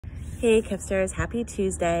Hey Kipsters, happy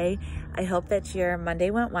Tuesday. I hope that your Monday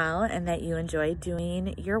went well and that you enjoyed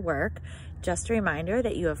doing your work. Just a reminder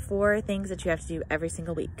that you have 4 things that you have to do every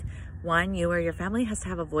single week. 1, you or your family has to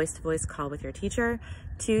have a voice-to-voice call with your teacher.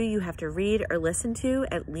 2, you have to read or listen to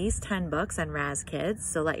at least 10 books on Raz Kids,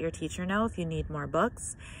 so let your teacher know if you need more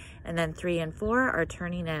books. And then 3 and 4 are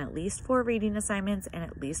turning in at least 4 reading assignments and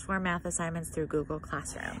at least 4 math assignments through Google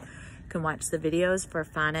Classroom. You can watch the videos for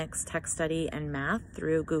phonics, text study, and math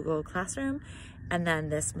through Google Classroom. And then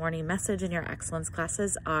this morning message and your excellence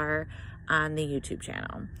classes are on the YouTube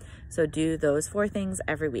channel. So do those 4 things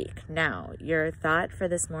every week. Now, your thought for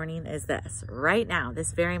this morning is this. Right now,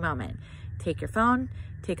 this very moment, take your phone,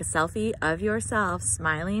 take a selfie of yourself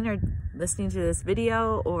smiling or listening to this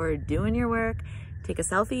video or doing your work. Take a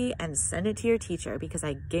selfie and send it to your teacher because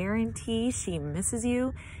I guarantee she misses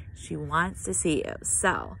you. She wants to see you.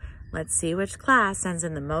 So let's see which class sends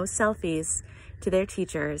in the most selfies to their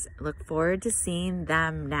teachers. Look forward to seeing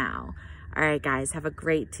them now. All right, guys, have a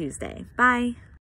great Tuesday. Bye.